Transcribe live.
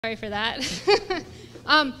Sorry for that.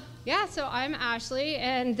 Yeah, so I'm Ashley,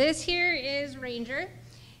 and this here is Ranger.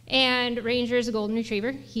 And Ranger is a golden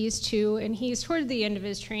retriever. He's 2, and he's toward the end of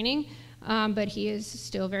his training, but he is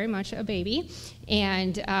still very much a baby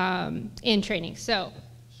and in training. So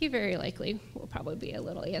he very likely will probably be a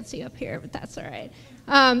little antsy up here, but that's all right.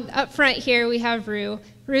 Up front here, we have Rue.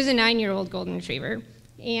 Rue's a 9-year-old golden retriever,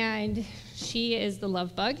 and she is the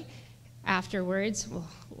love bug. Afterwards,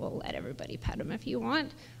 we'll let everybody pet him if you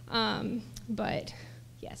want. But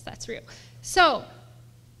yes, that's Rue. So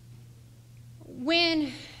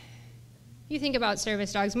when you think about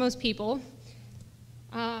service dogs, most people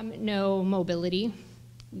know mobility,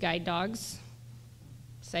 guide dogs,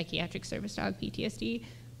 psychiatric service dog, PTSD,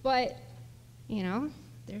 but you know,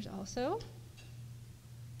 there's also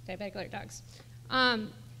diabetic alert dogs.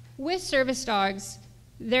 With service dogs,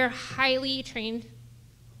 they're highly trained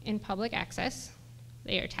in public access.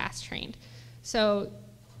 They are task trained. So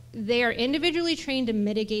they are individually trained to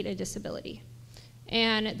mitigate a disability.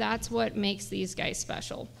 And that's what makes these guys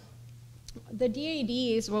special. The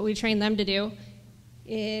DADs, what we train them to do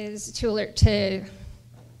is to alert to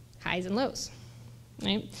highs and lows,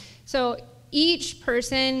 right? So each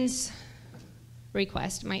person's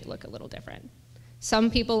request might look a little different. Some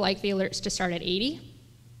people like the alerts to start at 80.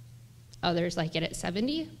 Others like it at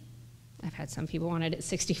 70. I've had some people want it at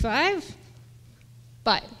 65.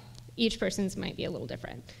 But each person's might be a little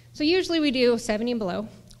different. So usually we do 70 and below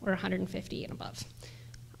or 150 and above.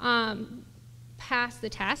 Past the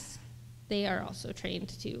tests, they are also trained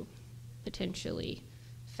to potentially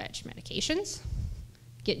fetch medications,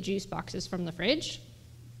 get juice boxes from the fridge,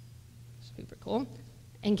 super cool,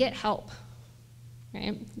 and get help,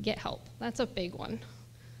 right? Get help, that's a big one.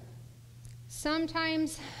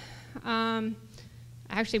 Sometimes,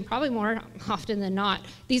 actually probably more often than not,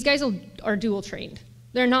 these guys are dual trained.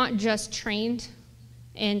 They're not just trained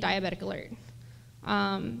in diabetic alert.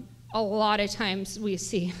 A lot of times we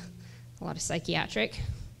see a lot of psychiatric,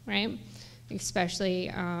 right?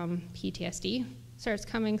 Especially PTSD starts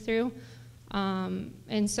coming through.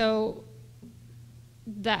 And so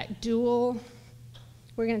that dual,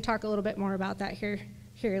 we're gonna talk a little bit more about that here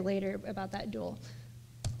later, about that dual.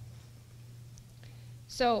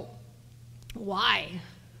 So why?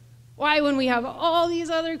 Why when we have all these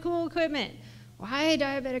other cool equipment? Why a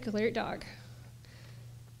diabetic alert dog?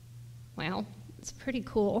 Well, it's pretty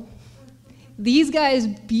cool. These guys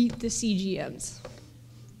beat the CGMs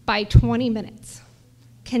by 20 minutes,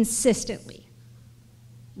 consistently,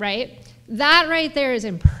 right? That right there is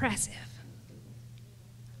impressive.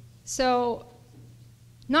 So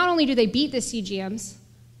not only do they beat the CGMs,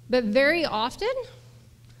 but very often,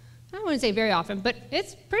 I don't want to say very often, but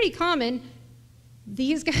it's pretty common,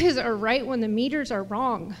 these guys are right when the meters are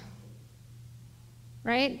wrong.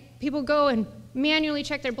 Right? People go and manually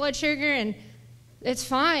check their blood sugar and it's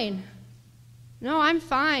fine. No, I'm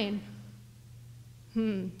fine.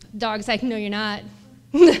 Dog's like, no, you're not.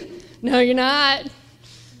 No, you're not.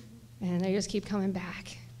 And they just keep coming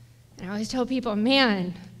back. And I always tell people,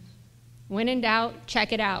 man, when in doubt,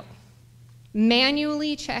 check it out.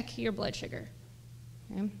 Manually check your blood sugar.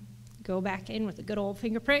 Okay? Go back in with a good old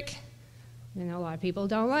finger prick. I know a lot of people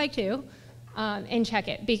don't like to. And check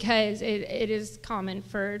it, because it is common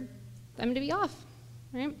for them to be off,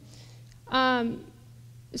 right?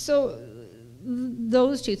 So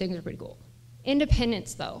those two things are pretty cool.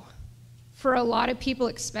 Independence, though. For a lot of people,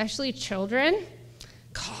 especially children,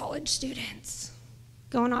 college students,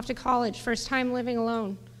 going off to college, first time living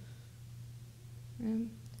alone.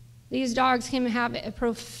 These dogs can have a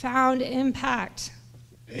profound impact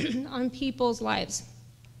on people's lives.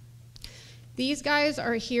 These guys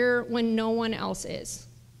are here when no one else is.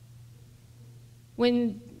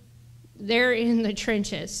 When they're in the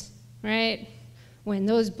trenches, right? When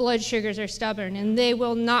those blood sugars are stubborn and they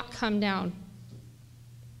will not come down.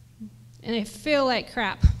 And they feel like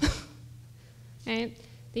crap. Right?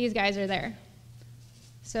 These guys are there.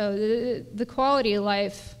 So the quality of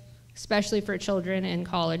life, especially for children and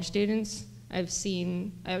college students, I've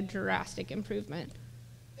seen a drastic improvement.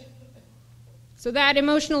 So that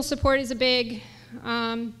emotional support is a big,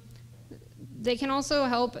 they can also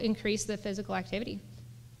help increase the physical activity.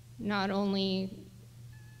 Not only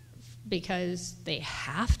because they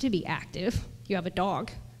have to be active, you have a dog,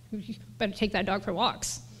 you better take that dog for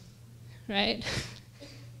walks, right?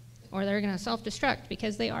 Or they're gonna self-destruct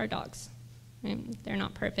because they are dogs. Right? They're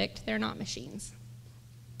not perfect, they're not machines,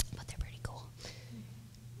 but they're pretty cool.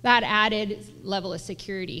 That added level of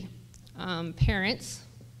security. Parents,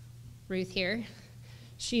 Ruth here,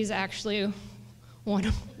 she's actually one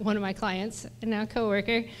of my clients and now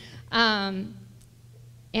coworker, and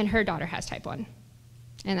her daughter has type 1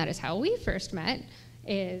 And that is how we first met,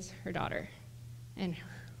 is her daughter and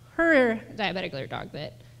her diabetic alert dog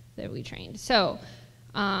that we trained. So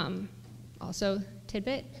also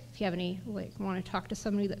tidbit, if you have any, want to talk to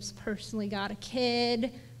somebody that's personally got a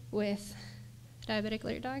kid with diabetic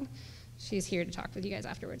alert dog, she's here to talk with you guys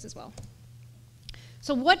afterwards as well.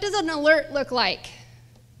 So what does an alert look like?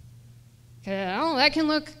 Well, that can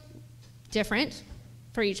look different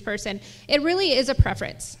for each person. It really is a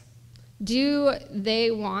preference. Do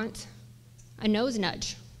they want a nose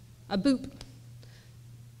nudge, a boop?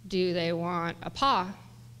 Do they want a paw?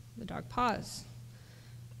 The dog paws.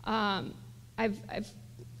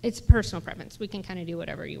 It's personal preference. We can kind of do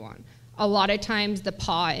whatever you want. A lot of times the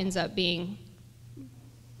paw ends up being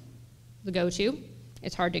the go-to.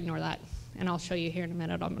 It's hard to ignore that. And I'll show you here in a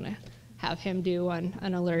minute. I'm going to have him do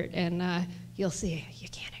an alert, and you'll see you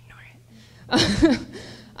can't ignore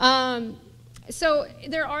it. So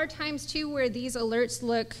there are times, too, where these alerts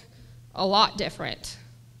look a lot different.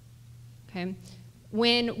 Okay?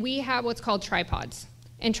 When we have what's called tripods.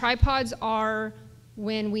 And tripods are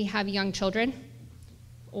when we have young children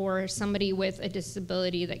or somebody with a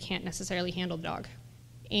disability that can't necessarily handle the dog.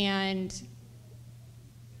 And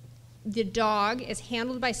the dog is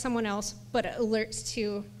handled by someone else, but it alerts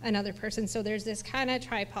to another person. So there's this kind of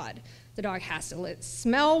tripod. The dog has to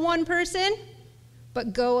smell one person,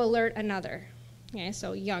 but go alert another. Okay,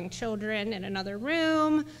 so young children in another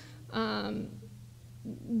room.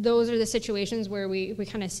 Those are the situations where we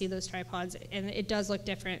kind of see those tripods, and it does look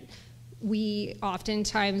different. We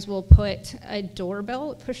oftentimes will put a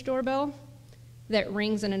doorbell, push doorbell, that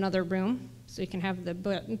rings in another room. So you can have the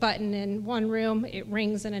button in one room, it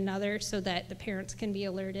rings in another so that the parents can be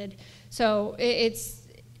alerted. So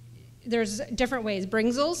there's different ways.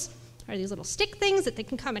 Bringzels are these little stick things that they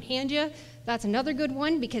can come and hand you. That's another good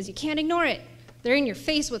one because you can't ignore it. They're in your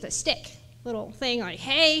face with a stick, little thing like,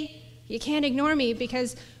 hey, you can't ignore me,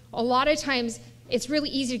 because a lot of times it's really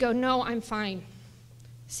easy to go, no, I'm fine.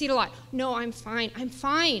 See it a lot. No, I'm fine. I'm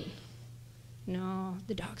fine. No,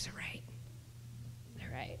 the dogs are right.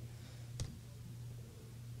 They're right.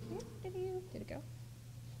 Did it go?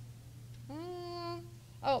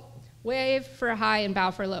 Oh, wave for a high and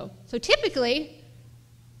bow for a low. So typically,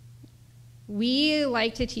 we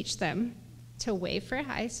like to teach them to wave for a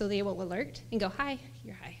high so they will alert and go, hi,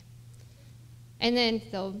 you're high. And then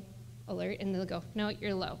they'll alert and they'll go, no,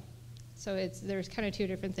 you're low. So there's kind of two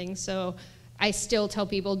different things. So I still tell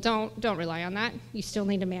people, don't rely on that. You still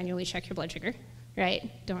need to manually check your blood sugar,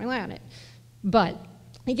 right? Don't rely on it. But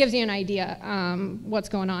it gives you an idea what's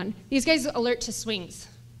going on. These guys alert to swings,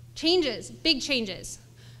 changes, big changes.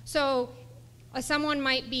 So someone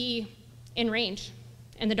might be in range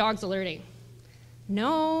and the dog's alerting.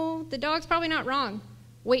 No, the dog's probably not wrong.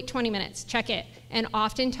 Wait 20 minutes, check it. And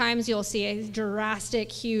oftentimes you'll see a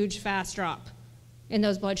drastic, huge, fast drop in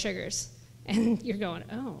those blood sugars. And you're going,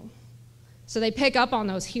 oh. So they pick up on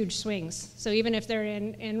those huge swings. So even if they're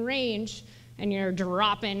in range and you're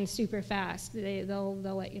dropping super fast, they'll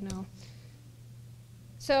let you know.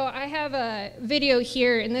 So I have a video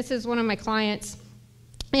here, and this is one of my clients.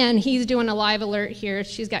 And he's doing a live alert here.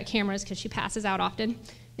 She's got cameras because she passes out often.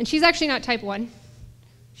 And she's actually not type 1.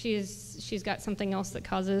 She's got something else that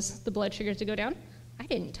causes the blood sugars to go down. I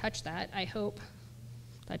didn't touch that. I hope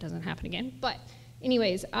that doesn't happen again. But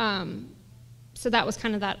anyways, so that was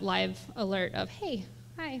kind of that live alert of, hey,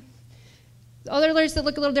 hi. The other alerts that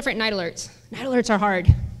look a little different, night alerts. Night alerts are hard.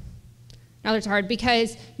 Night alerts are hard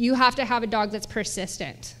because you have to have a dog that's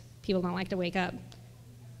persistent. People don't like to wake up,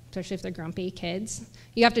 especially if they're grumpy kids.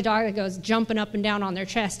 You have a dog that goes jumping up and down on their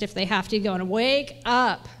chest if they have to, going, wake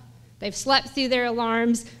up. They've slept through their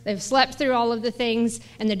alarms, they've slept through all of the things,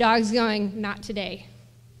 and the dog's going, not today,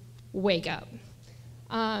 wake up.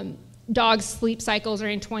 Dogs' sleep cycles are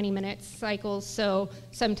in 20-minute cycles, so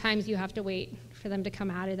sometimes you have to wait for them to come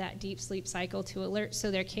out of that deep sleep cycle to alert, so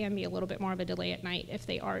there can be a little bit more of a delay at night if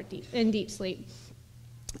they are in deep sleep.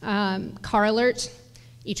 Car alert,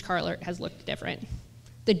 each car alert has looked different.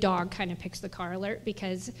 The dog kind of picks the car alert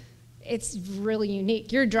because it's really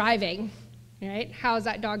unique. You're driving. Right? How is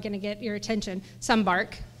that dog going to get your attention? Some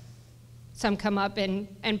bark, some come up and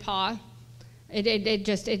paw.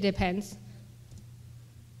 It depends.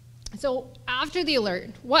 So after the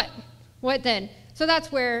alert, what then? So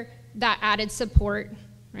that's where that added support,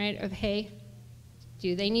 right? Of, hey,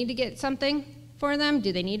 do they need to get something for them?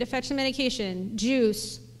 Do they need to fetch some medication,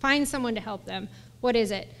 juice, find someone to help them? What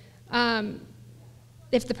is it?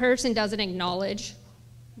 If the person doesn't acknowledge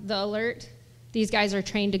the alert, these guys are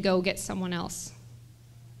trained to go get someone else.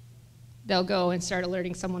 They'll go and start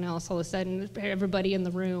alerting someone else. All of a sudden, everybody in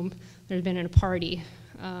the room, there's been a party.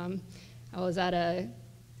 I was at a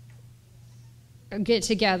get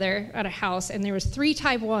together at a house, and there was 3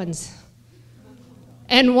 type 1s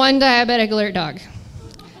and 1 diabetic alert dog.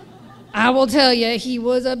 I will tell you, he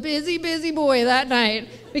was a busy, busy boy that night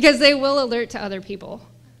because they will alert to other people.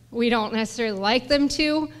 We don't necessarily like them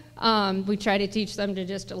to. We try to teach them to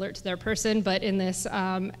just alert to their person, but in this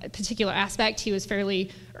particular aspect, he was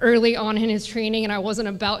fairly early on in his training, and I wasn't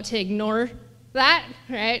about to ignore that,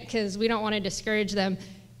 right? Because we don't want to discourage them.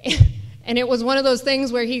 And it was one of those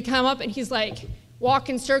things where he'd come up and he's like, walk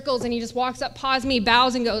in circles, and he just walks up, paws me,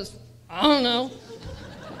 bows, and goes, I don't know.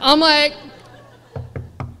 I'm like,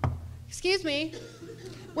 excuse me,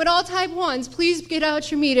 would all type 1s please get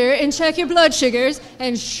out your meter and check your blood sugars?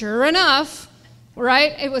 And sure enough,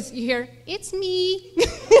 right, it was, you hear, it's me.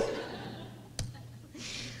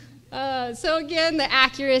 So again, the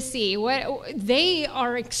accuracy, they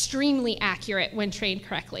are extremely accurate when trained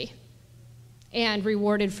correctly and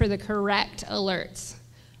rewarded for the correct alerts.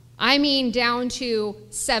 I mean down to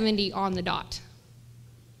 70 on the dot.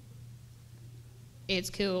 It's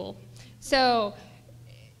cool. So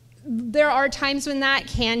there are times when that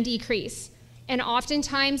can decrease. And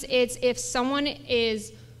oftentimes it's if someone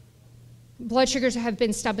is, blood sugars have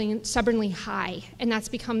been stubbornly high, and that's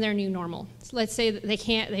become their new normal. So let's say that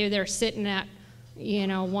they're sitting at,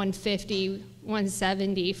 150,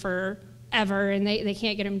 170 forever, and they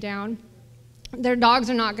can't get them down. Their dogs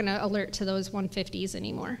are not gonna alert to those 150s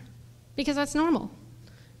anymore because that's normal,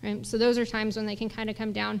 right? So those are times when they can kind of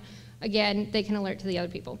come down. Again, they can alert to the other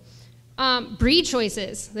people. Breed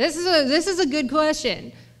choices. This is a good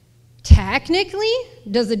question. Technically,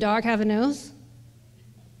 does the dog have a nose?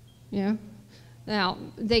 Yeah. Now,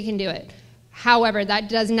 they can do it. However, that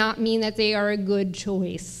does not mean that they are a good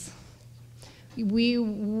choice.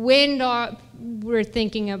 When we're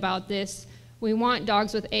thinking about this, we want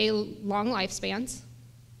dogs with long lifespans.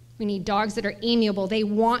 We need dogs that are amiable. They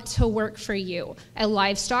want to work for you. A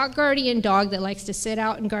livestock guardian dog that likes to sit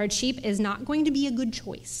out and guard sheep is not going to be a good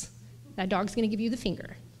choice. That dog's going to give you the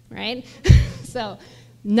finger, right? So,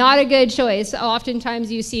 not a good choice.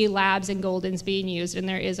 Oftentimes you see labs and Goldens being used, and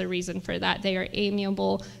there is a reason for that. They are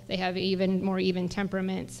amiable. They have more even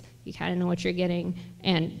temperaments. You kind of know what you're getting,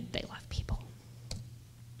 and they love people.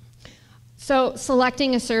 So,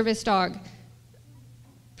 selecting a service dog.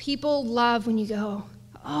 People love when you go,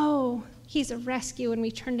 oh, he's a rescue and we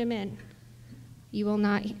turned him in. You will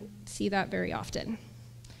not see that very often.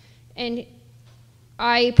 And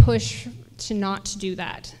I push to not do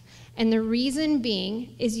that. And the reason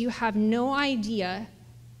being is you have no idea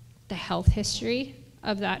the health history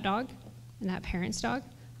of that dog and that parent's dog.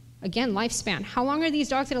 Again, lifespan. How long are these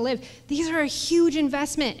dogs going to live? These are a huge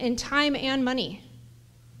investment in time and money.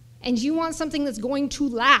 And you want something that's going to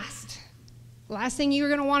last. The last thing you're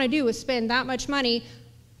going to want to do is spend that much money,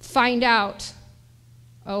 find out,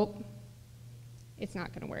 oh, it's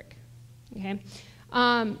not going to work. Okay?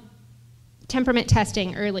 Temperament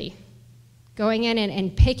testing early. Going in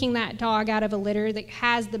and picking that dog out of a litter that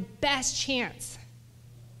has the best chance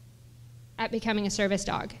at becoming a service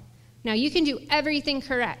dog. Now, you can do everything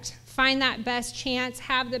correct. Find that best chance,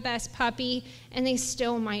 have the best puppy, and they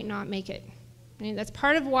still might not make it. I mean, that's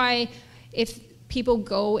part of why if people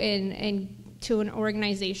go in to an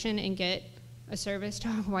organization and get a service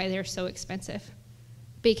dog, why they're so expensive.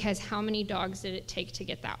 Because how many dogs did it take to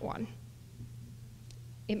get that one?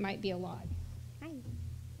 It might be a lot.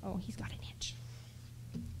 Oh, he's got an itch.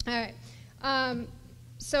 All right.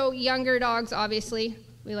 So younger dogs, obviously.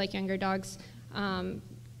 We like younger dogs.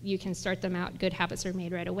 You can start them out. Good habits are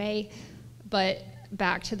made right away. But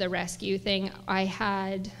back to the rescue thing, I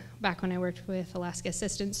had, back when I worked with Alaska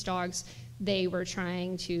Assistance Dogs, they were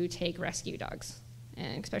trying to take rescue dogs,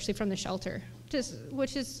 and especially from the shelter,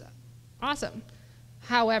 which is awesome.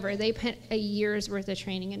 However, they put a year's worth of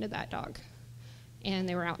training into that dog. And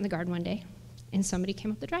they were out in the garden one day, and somebody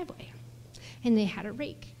came up the driveway, and they had a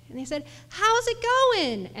rake. And they said, how's it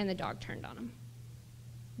going? And the dog turned on them.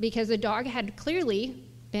 Because the dog had clearly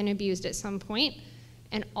been abused at some point,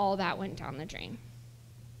 and all that went down the drain.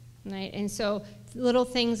 Right? And so little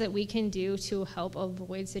things that we can do to help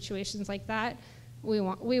avoid situations like that, we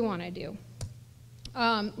want to do.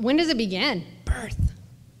 When does it begin? Birth.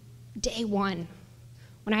 Day one.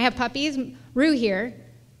 When I have puppies, Rue here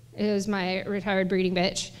is my retired breeding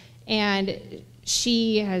bitch, and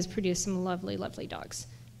she has produced some lovely, lovely dogs.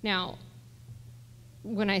 Now,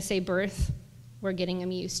 when I say birth, we're getting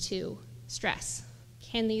them used to stress.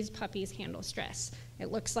 Can these puppies handle stress?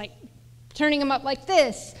 It looks like turning them up like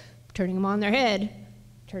this, turning them on their head,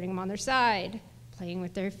 turning them on their side, playing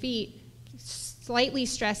with their feet, slightly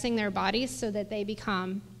stressing their bodies so that that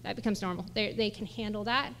becomes normal. They can handle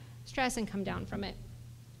that stress and come down from it.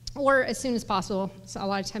 or as soon as possible. So a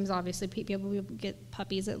lot of times, obviously, people will get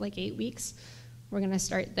puppies at like 8 weeks. We're going to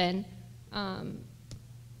start then.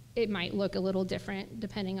 It might look a little different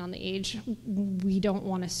depending on the age. We don't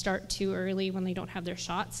want to start too early when they don't have their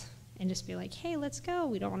shots and just be like, hey, let's go.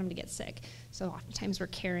 We don't want them to get sick. So oftentimes we're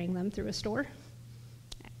carrying them through a store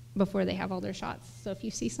before they have all their shots. So if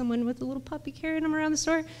you see someone with a little puppy carrying them around the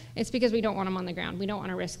store, it's because we don't want them on the ground. We don't want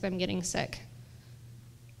to risk them getting sick.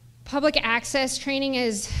 Public access training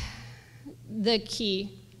is the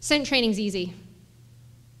key. Scent training's easy,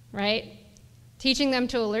 right? Teaching them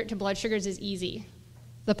to alert to blood sugars is easy.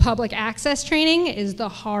 The public access training is the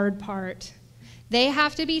hard part. They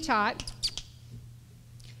have to be taught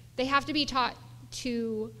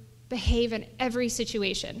to behave in every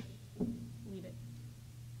situation. Leave it.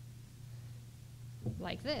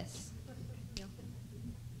 Like this.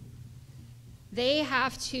 They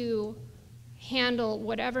have to handle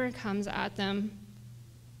whatever comes at them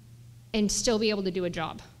and still be able to do a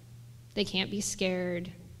job. They can't be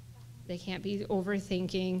scared. They can't be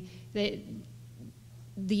overthinking.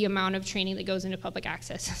 The amount of training that goes into public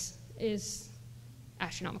access is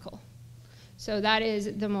astronomical. So that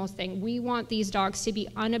is the most thing. We want these dogs to be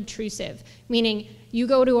unobtrusive, meaning you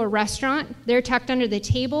go to a restaurant, they're tucked under the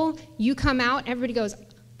table, you come out, everybody goes,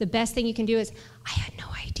 the best thing you can do is, I had no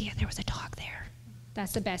idea there was a dog there.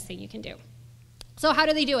 That's the best thing you can do. So how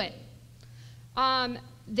do they do it?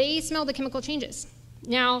 They smell the chemical changes.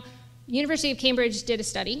 Now, University of Cambridge did a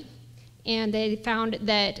study, and they found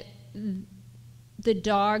that the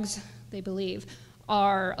dogs, they believe,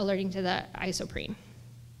 are alerting to the isoprene.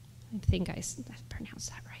 I think I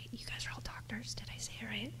pronounced that right. You guys are all doctors. Did I say it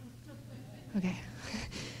right? Okay.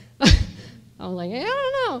 I was like, I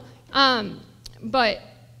don't know. But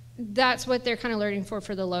that's what they're kind of alerting for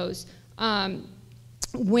the lows.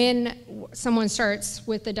 When someone starts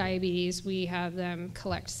with the diabetes, we have them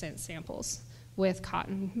collect scent samples with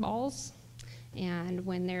cotton balls. And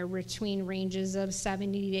when they're between ranges of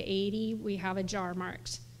 70 to 80, we have a jar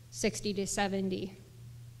marked 60 to 70,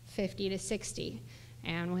 50 to 60.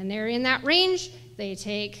 And when they're in that range, they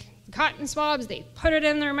take the cotton swabs, they put it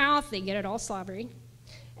in their mouth, they get it all slobbery,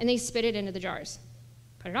 and they spit it into the jars.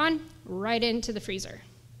 Put it on, right into the freezer.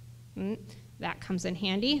 That comes in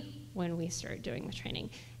handy when we start doing the training.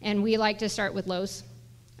 And we like to start with lows.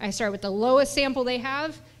 I start with the lowest sample they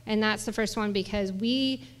have, and that's the first one because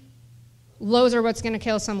lows are what's going to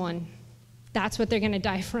kill someone. That's what they're going to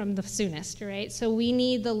die from the soonest, right? So we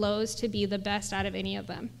need the lows to be the best out of any of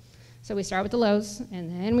them. So we start with the lows, and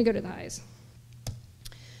then we go to the highs.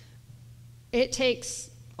 It takes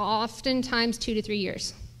oftentimes 2 to 3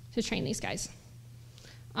 years to train these guys.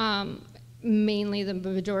 Mainly the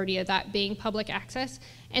majority of that being public access,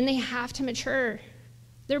 and they have to mature.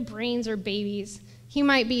 Their brains are babies. He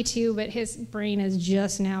might be too, but his brain is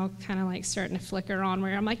just now kind of like starting to flicker on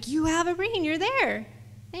where I'm like, you have a brain, you're there.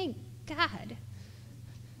 Thank God.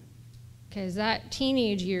 Because that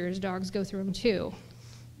teenage years, dogs go through them too.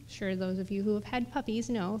 I'm sure those of you who have had puppies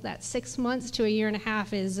know that 6 months to a year and a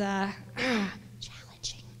half is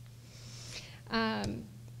challenging.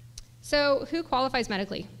 So who qualifies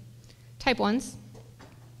medically? Type 1s.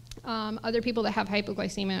 Other people that have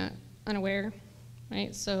hypoglycemia unaware,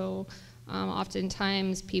 right? So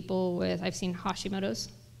oftentimes people with, I've seen Hashimoto's,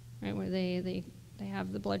 right, where they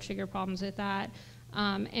have the blood sugar problems with that.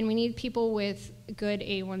 And we need people with good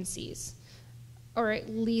A1Cs, or at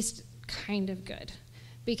least kind of good.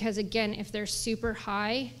 Because again, if they're super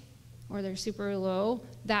high or they're super low,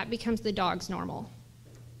 that becomes the dog's normal,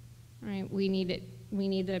 right? We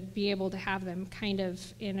need to be able to have them kind of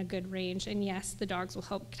in a good range. And yes, the dogs will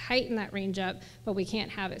help tighten that range up, but we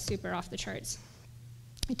can't have it super off the charts.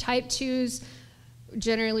 Type 2s,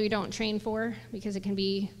 generally we don't train for because it can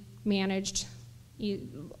be managed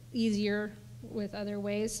easier with other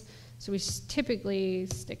ways. So we typically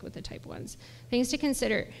stick with the type 1s. Things to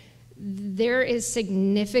consider. There is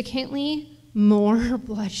significantly more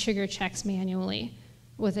blood sugar checks manually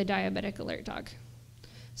with a diabetic alert dog.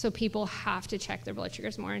 So people have to check their blood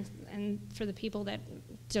sugars more. And for the people that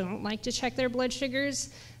don't like to check their blood sugars,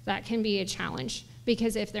 that can be a challenge.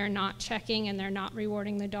 Because if they're not checking and they're not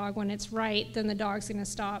rewarding the dog when it's right, then the dog's going to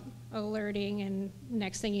stop alerting, and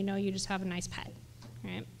next thing you know, you just have a nice pet.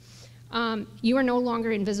 Right? You are no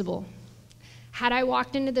longer invisible. Had I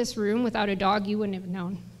walked into this room without a dog, you wouldn't have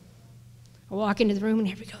known. I walk into the room and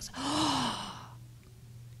everybody goes, oh,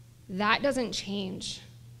 that doesn't change.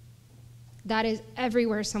 That is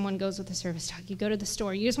everywhere someone goes with a service dog. You go to the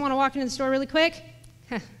store. You just want to walk into the store really quick?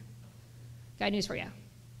 Got news for you.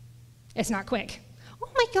 It's not quick. Oh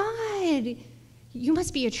my God, you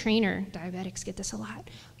must be a trainer. Diabetics get this a lot.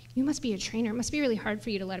 you must be a trainer. It must be really hard for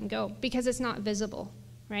you to let him go because it's not visible,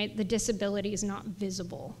 right? The disability is not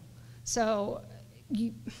visible. So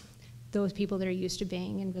those people that are used to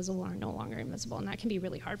being invisible are no longer invisible, and that can be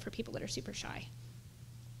really hard for people that are super shy.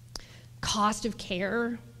 Cost of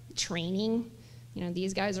care, training,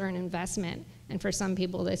 these guys are an investment, and for some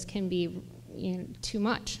people this can be too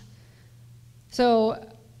much. So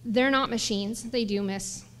they're not machines. They do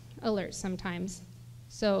miss alerts sometimes.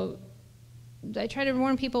 So I try to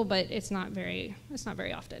warn people, but it's not very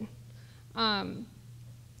often. And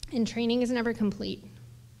training is never complete.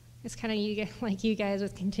 It's kind of like you guys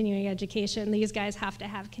with continuing education. These guys have to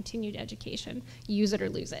have continued education. Use it or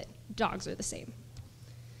lose it. Dogs are the same.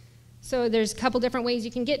 So there's a couple different ways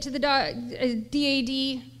you can get to the DAD.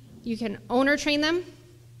 You can owner train them,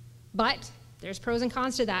 but there's pros and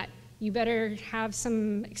cons to that. You better have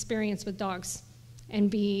some experience with dogs and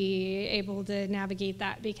be able to navigate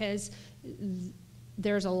that, because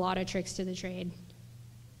there's a lot of tricks to the trade.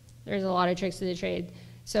 There's a lot of tricks to the trade.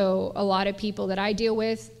 So a lot of people that I deal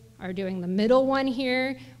with are doing the middle one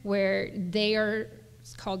here, where they are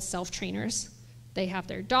called self-trainers. They have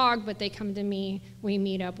their dog, but they come to me. We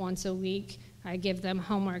meet up once a week. I give them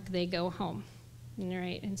homework. They go home.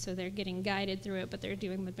 Right? And so they're getting guided through it, but they're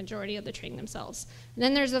doing the majority of the training themselves. And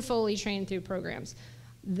then there's the fully trained through programs.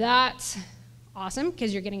 That's awesome,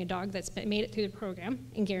 because you're getting a dog that's made it through the program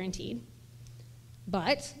and guaranteed,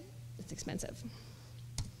 but it's expensive.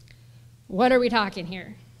 What are we talking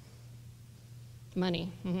here?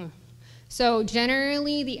 Money. Mm-hmm. So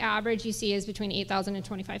generally, the average you see is between $8,000 and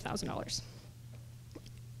 $25,000.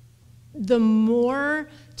 The more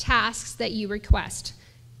tasks that you request,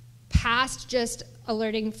 past just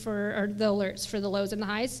alerting for the alerts for the lows and the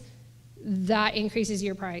highs, that increases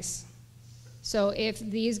your price. So if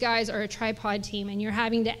these guys are a tripod team and you're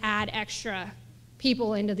having to add extra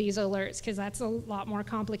people into these alerts, because that's a lot more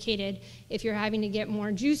complicated. If you're having to get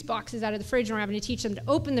more juice boxes out of the fridge and we're having to teach them to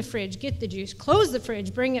open the fridge, get the juice, close the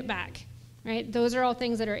fridge, bring it back, right? Those are all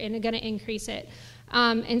things that are going to increase it.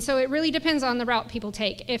 And so it really depends on the route people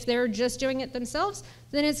take. If they're just doing it themselves,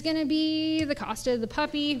 then it's going to be the cost of the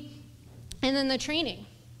puppy and then the training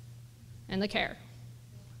and the care.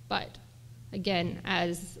 But again,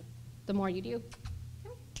 as the more you do,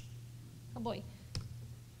 oh boy.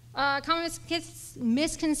 Common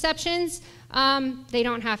misconceptions, they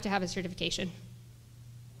don't have to have a certification.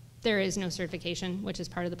 There is no certification, which is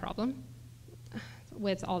part of the problem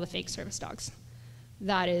with all the fake service dogs.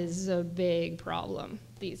 That is a big problem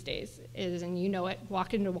these days, and you know it.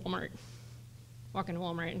 Walk into Walmart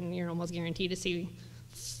and you're almost guaranteed to see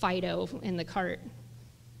Fido in the cart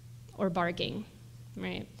or barking,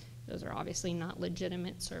 right? Those are obviously not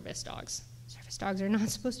legitimate service dogs. Service dogs are not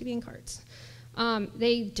supposed to be in carts.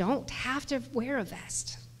 They don't have to wear a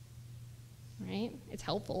vest, right? It's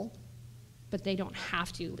helpful, but they don't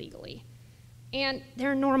have to legally. And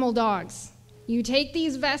they're normal dogs. You take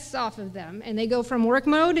these vests off of them, and they go from work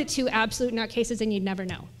mode to absolute nutcases, and you'd never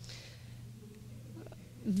know.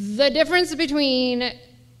 The difference between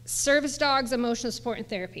service dogs, emotional support, and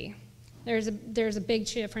therapy. There's a big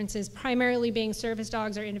difference. Is primarily being service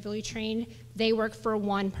dogs are individually trained. They work for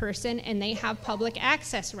one person, and they have public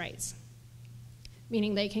access rights,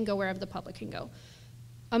 meaning they can go wherever the public can go.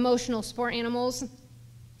 Emotional support animals,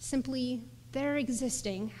 simply their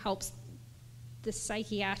existing helps the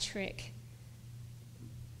psychiatric,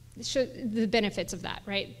 the benefits of that,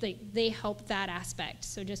 right? They help that aspect,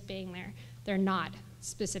 so just being there. They're not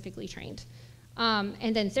specifically trained.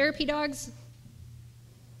 And then therapy dogs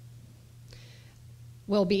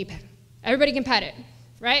will be, everybody can pet it,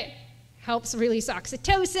 right? Helps release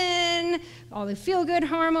oxytocin, all the feel-good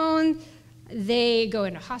hormones. They go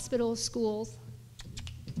into hospitals, schools.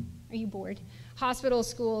 Are you bored? Hospitals,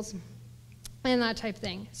 schools, and that type of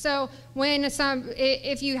thing. So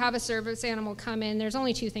if you have a service animal come in, there's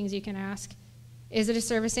only two things you can ask. Is it a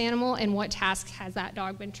service animal, and what task has that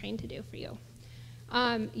dog been trained to do for you?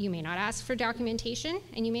 You may not ask for documentation,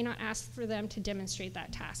 and you may not ask for them to demonstrate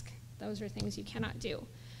that task. Those are things you cannot do.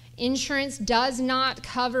 Insurance does not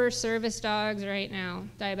cover service dogs right now,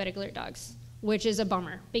 diabetic alert dogs, which is a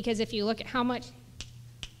bummer, because if you look at how much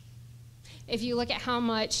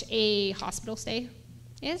a hospital stay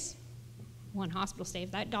is, one hospital stay,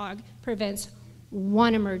 if that dog prevents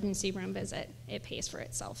one emergency room visit, it pays for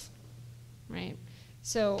itself, right?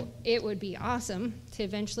 So it would be awesome to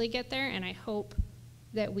eventually get there, and I hope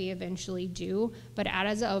that we eventually do, but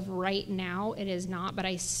as of right now, it is not. But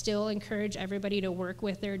I still encourage everybody to work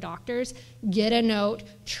with their doctors, get a note,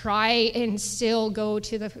 try and still go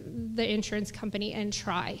to the insurance company and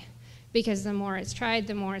try, because the more it's tried,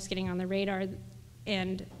 the more it's getting on the radar,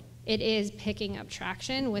 and it is picking up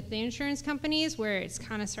traction with the insurance companies where it's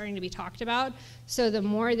kind of starting to be talked about. So the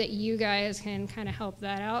more that you guys can kind of help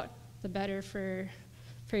that out, the better for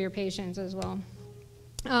your patients as well.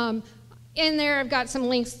 In there, I've got some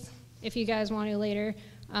links if you guys want to later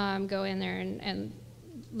go in there and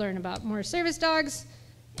learn about more service dogs.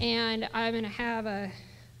 And I'm going to have a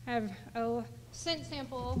scent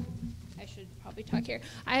sample. I should probably talk here.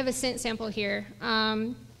 I have a scent sample here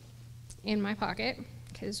in my pocket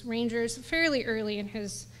because Ranger's fairly early in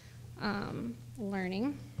his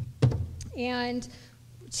learning. And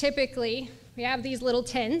typically, we have these little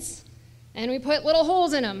tins, and we put little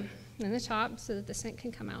holes in them in the top so that the scent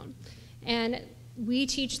can come out. And we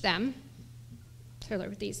teach them to alert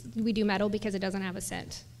with these. We do metal because it doesn't have a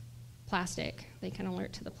scent. Plastic, they can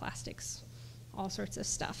alert to the plastics, all sorts of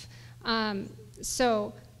stuff.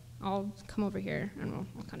 So I'll come over here and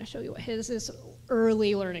I'll kind of show you what his is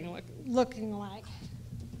early learning looking like.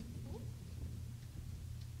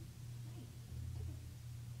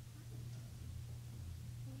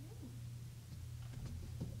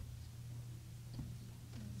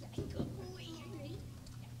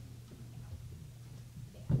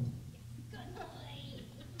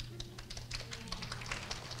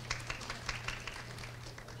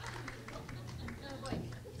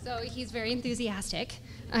 So he's very enthusiastic,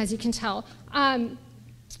 as you can tell.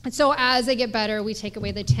 So as they get better, we take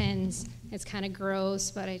away the tins. It's kind of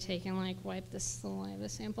gross, but I take and like wipe the saliva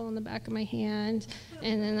sample in the back of my hand,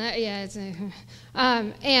 and then that, yeah, it's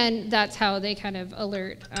and that's how they kind of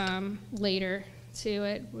alert later to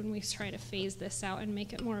it when we try to phase this out and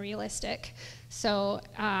make it more realistic. So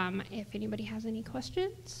if anybody has any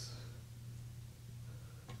questions?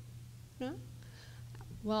 No?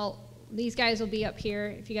 Well, these guys will be up here.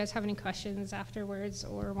 If you guys have any questions afterwards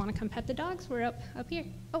or want to come pet the dogs, we're up here.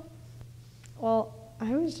 Oh. Well,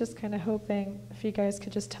 I was just kind of hoping if you guys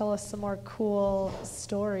could just tell us some more cool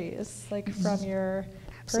stories, like from your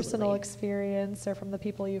personal experience or from the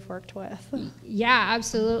people you've worked with. Yeah,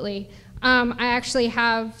 absolutely. I actually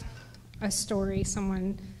have a story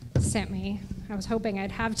someone sent me. I was hoping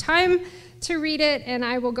I'd have time to read it, and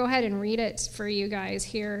I will go ahead and read it for you guys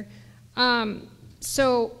here.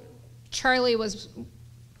 So Charlie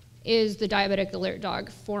is the diabetic alert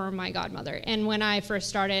dog for my godmother. And when I first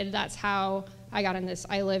started, that's how I got in this.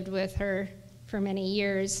 I lived with her for many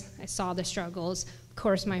years. I saw the struggles. Of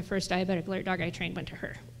course, my first diabetic alert dog I trained went to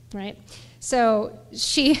her, right? So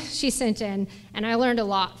she sent in, and I learned a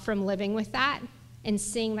lot from living with that and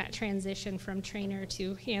seeing that transition from trainer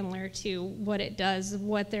to handler to what it does,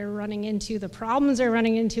 what they're running into, the problems they're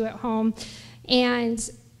running into at home. And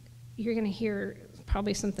you're going to hear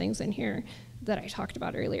probably some things in here that I talked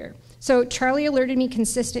about earlier. So Charlie alerted me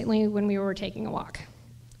consistently when we were taking a walk.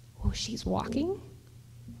 Oh, she's walking?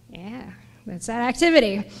 Yeah, that's that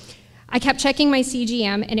activity. I kept checking my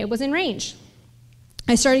CGM, and it was in range.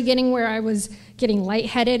 I started getting where I was getting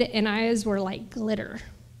lightheaded, and eyes were like glitter.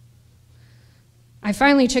 I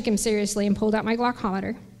finally took him seriously and pulled out my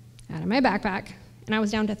glucometer out of my backpack, and I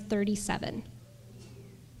was down to 37.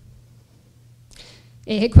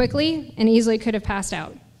 It hit quickly and easily could have passed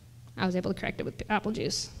out. I was able to correct it with apple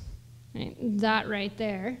juice. Right, that right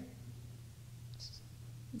there,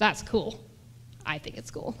 that's cool. I think it's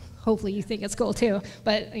cool. Hopefully you think it's cool too.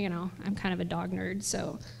 But, you know, I'm kind of a dog nerd,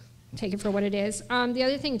 so take it for what it is. The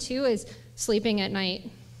other thing too is sleeping at night,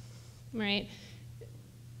 right?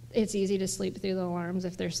 It's easy to sleep through the alarms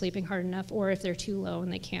if they're sleeping hard enough or if they're too low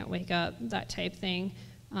and they can't wake up, that type thing.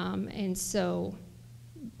 And so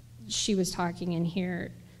she was talking in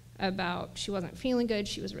here about she wasn't feeling good.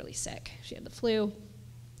 She was really sick. She had the flu.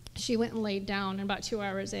 She went and laid down, and about 2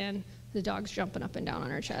 hours in, the dog's jumping up and down on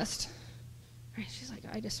her chest. Right? She's like,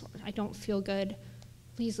 I don't feel good.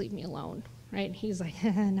 Please leave me alone. Right? And he's like,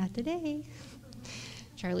 not today.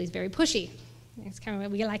 Charlie's very pushy. It's kind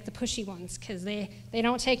of, we like the pushy ones because they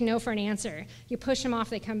don't take no for an answer. You push them off,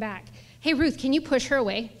 they come back. Hey, Ruth, can you push her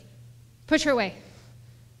away? Push her away.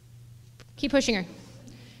 Keep pushing her.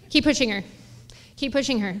 Keep pushing her. Keep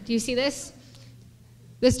pushing her. Do you see this?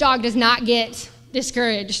 This dog does not get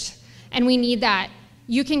discouraged, and we need that.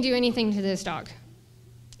 You can do anything to this dog.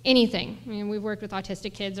 Anything. I mean, we've worked with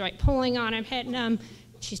autistic kids, right? Pulling on them, hitting them.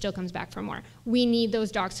 She still comes back for more. We need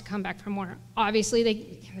those dogs to come back for more.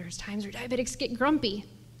 Obviously, there's times where diabetics get grumpy.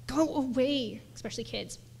 Go away, especially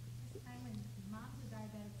kids.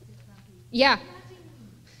 Yeah.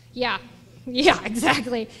 Yeah. Yeah,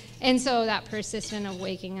 exactly. And so that persistent of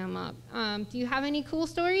waking them up. Do you have any cool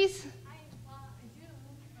stories? I do,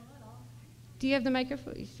 a little. Do you have the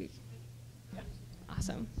microphone? Yeah.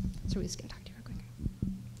 Awesome. So we're just going to talk to you real quick.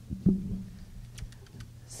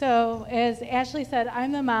 So as Ashlee said,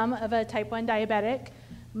 I'm the mom of a type 1 diabetic.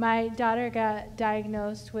 My daughter got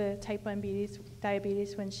diagnosed with type 1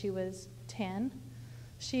 diabetes when she was 10.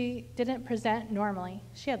 She didn't present normally.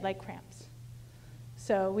 She had leg cramps.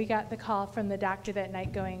 So we got the call from the doctor that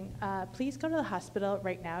night going, please go to the hospital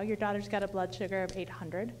right now. Your daughter's got a blood sugar of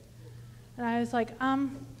 800. And I was like,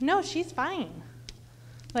 no, she's fine.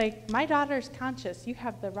 Like, my daughter's conscious. You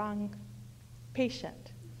have the wrong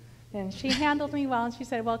patient. And she handled me well, and she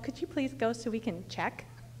said, well, could you please go so we can check?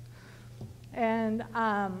 And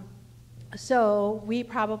so we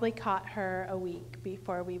probably caught her a week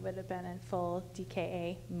before we would have been in full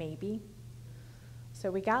DKA, maybe.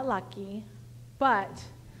 So we got lucky. But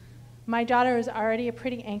my daughter was already a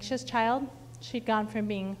pretty anxious child. She'd gone from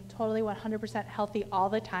being totally 100% healthy all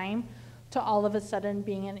the time to all of a sudden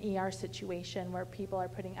being in an ER situation where people are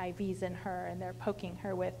putting IVs in her and they're poking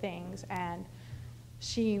her with things. And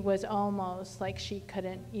she was almost like she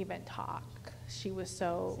couldn't even talk. She was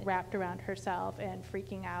so wrapped around herself and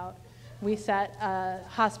freaking out. We set a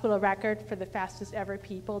hospital record for the fastest ever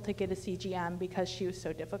people to get a CGM because she was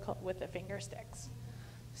so difficult with the finger sticks.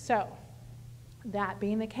 So that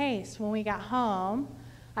being the case, when we got home,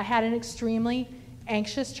 I had an extremely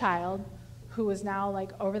anxious child who was now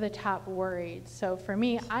like over the top worried. So for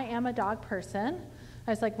me, I am a dog person. I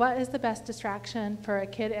was like, what is the best distraction for a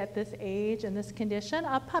kid at this age and this condition?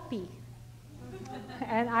 A puppy.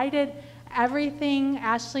 And I did everything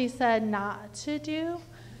Ashlee said not to do.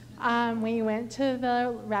 We went to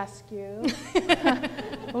the rescue.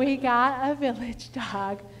 We got a village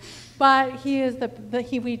dog. But he is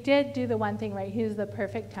we did do the one thing right. He is the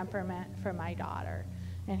perfect temperament for my daughter.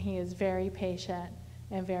 And he is very patient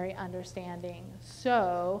and very understanding.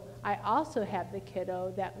 So I also have the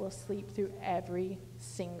kiddo that will sleep through every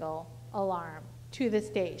single alarm. To this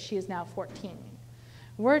day, she is now 14.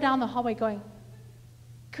 We're down the hallway going,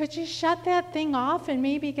 could you shut that thing off and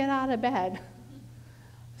maybe get out of bed?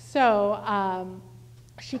 So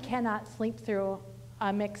she cannot sleep through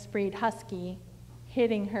a mixed breed husky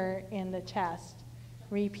hitting her in the chest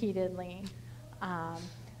repeatedly.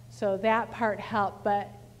 So that part helped,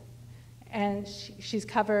 and she's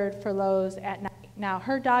covered for lows at night. Now,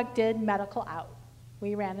 her dog did medical out.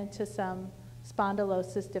 We ran into some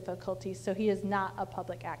spondylosis difficulties, so he is not a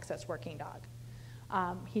public access working dog.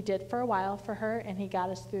 He did for a while for her, and he got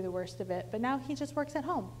us through the worst of it, but now he just works at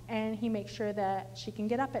home, and he makes sure that she can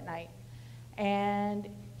get up at night. And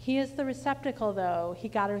he is the receptacle, though. He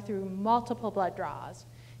got her through multiple blood draws.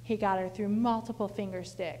 He got her through multiple finger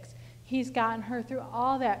sticks. He's gotten her through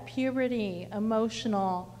all that puberty,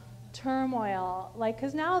 emotional turmoil,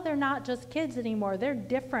 because now they're not just kids anymore. They're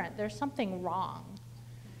different. There's something wrong,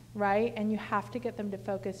 right? And you have to get them to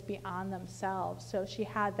focus beyond themselves. So she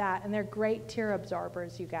had that, and they're great tear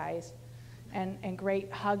absorbers, you guys, and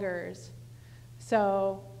great huggers.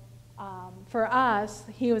 So for us,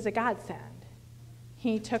 he was a godsend.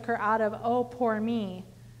 He took her out of, oh, poor me,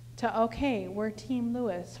 to, okay, we're Team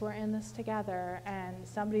Lewis, we're in this together, and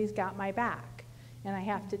somebody's got my back, and I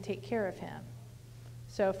have to take care of him.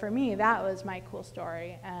 So for me, that was my cool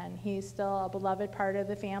story, and he's still a beloved part of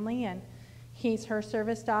the family, and he's her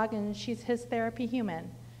service dog, and she's his therapy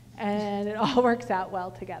human, and it all works out well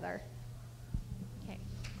together. Okay.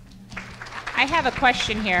 I have a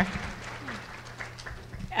question here.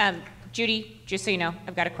 Judy, just so you know,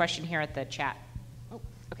 I've got a question here at the chat. Oh,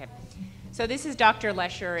 okay. So this is Dr.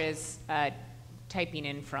 Lesher is typing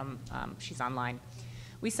in from, she's online.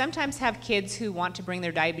 We sometimes have kids who want to bring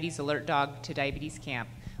their diabetes alert dog to diabetes camp.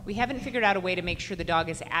 We haven't figured out a way to make sure the dog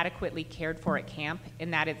is adequately cared for at camp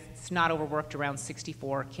and that it's not overworked around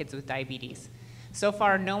 64 kids with diabetes. So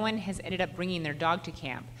far, no one has ended up bringing their dog to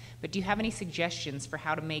camp, but do you have any suggestions for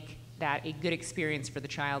how to make that a good experience for the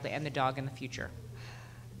child and the dog in the future?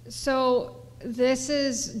 So this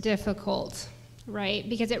is difficult, right?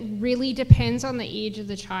 Because it really depends on the age of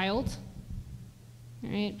the child,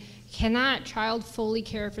 right? Can that child fully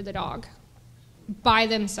care for the dog by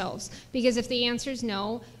themselves? Because if the answer is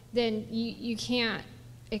no, then you can't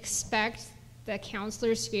expect the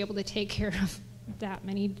counselors to be able to take care of that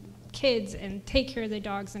many kids and take care of the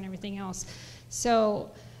dogs and everything else. So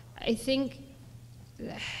I think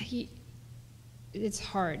it's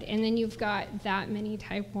hard. And then you've got that many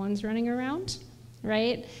type 1s running around,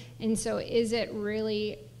 right? And so is it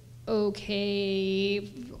really okay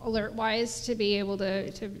alert-wise to be able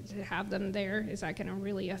to have them there? Is that going to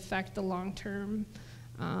really affect the long-term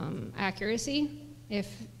accuracy if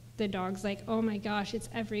the dog's like, oh my gosh, it's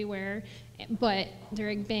everywhere, but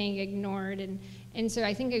they're being ignored? And so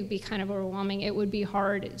I think it would be kind of overwhelming. It would be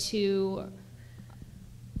hard to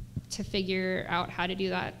figure out how to do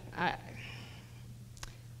that.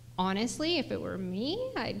 honestly, if it were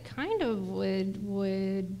me, I kind of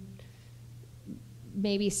would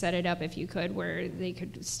maybe set it up, if you could, where they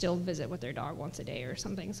could still visit with their dog once a day or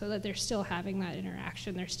something, so that they're still having that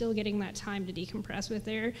interaction. They're still getting that time to decompress with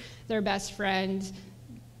their best friend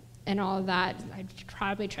and all of that. I'd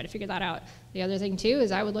probably try to figure that out. The other thing too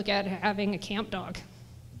is I would look at having a camp dog.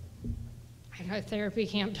 I got a therapy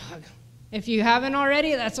camp dog. If you haven't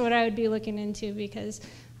already, that's what I would be looking into, because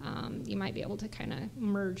you might be able to kind of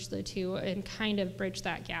merge the two and kind of bridge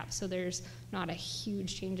that gap, so there's not a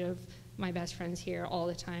huge change of my best friend's here all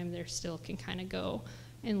the time. They still can kind of go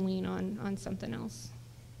and lean on something else.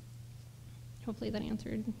 Hopefully that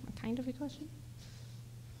answered kind of a question.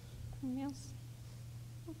 Anything else?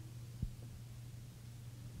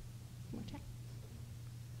 More check.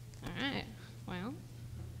 All right. Well,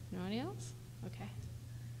 nobody else? Okay.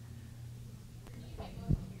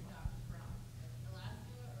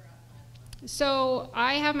 So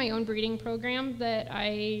I have my own breeding program that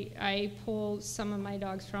I pull some of my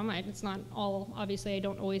dogs from. It's not all, obviously I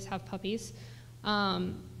don't always have puppies.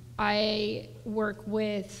 I work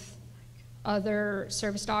with other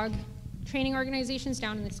service dog training organizations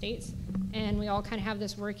down in the States, and we all kind of have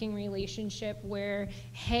this working relationship where,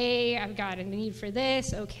 hey, I've got a need for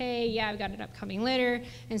this, okay, yeah, I've got an upcoming litter,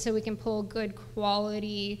 and so we can pull good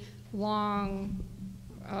quality, long,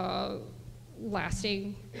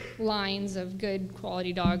 lasting lines of good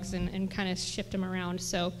quality dogs and kind of shift them around.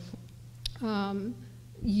 So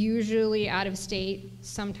usually out of state,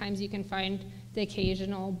 sometimes you can find the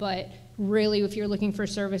occasional, but really if you're looking for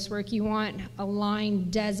service work, you want a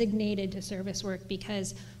line designated to service work,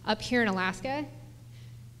 because up here in Alaska,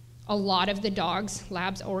 a lot of the dogs,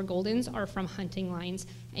 labs or Goldens, are from hunting lines,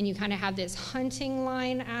 and you kind of have this hunting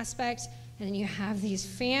line aspect, and then you have these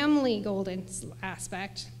family Goldens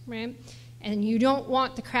aspect, right? And you don't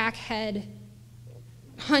want the crackhead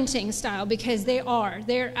hunting style, because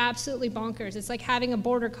they're absolutely bonkers. It's like having a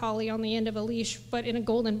border collie on the end of a leash, but in a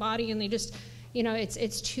golden body, and they just, you know,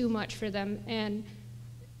 it's too much for them, and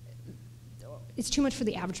it's too much for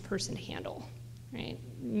the average person to handle, right?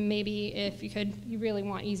 Maybe if you really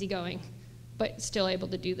want easygoing, but still able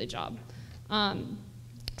to do the job.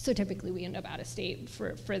 So typically we end up out of state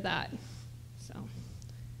for that, so.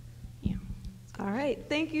 All right,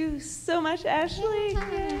 thank you so much,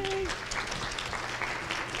 Ashlee.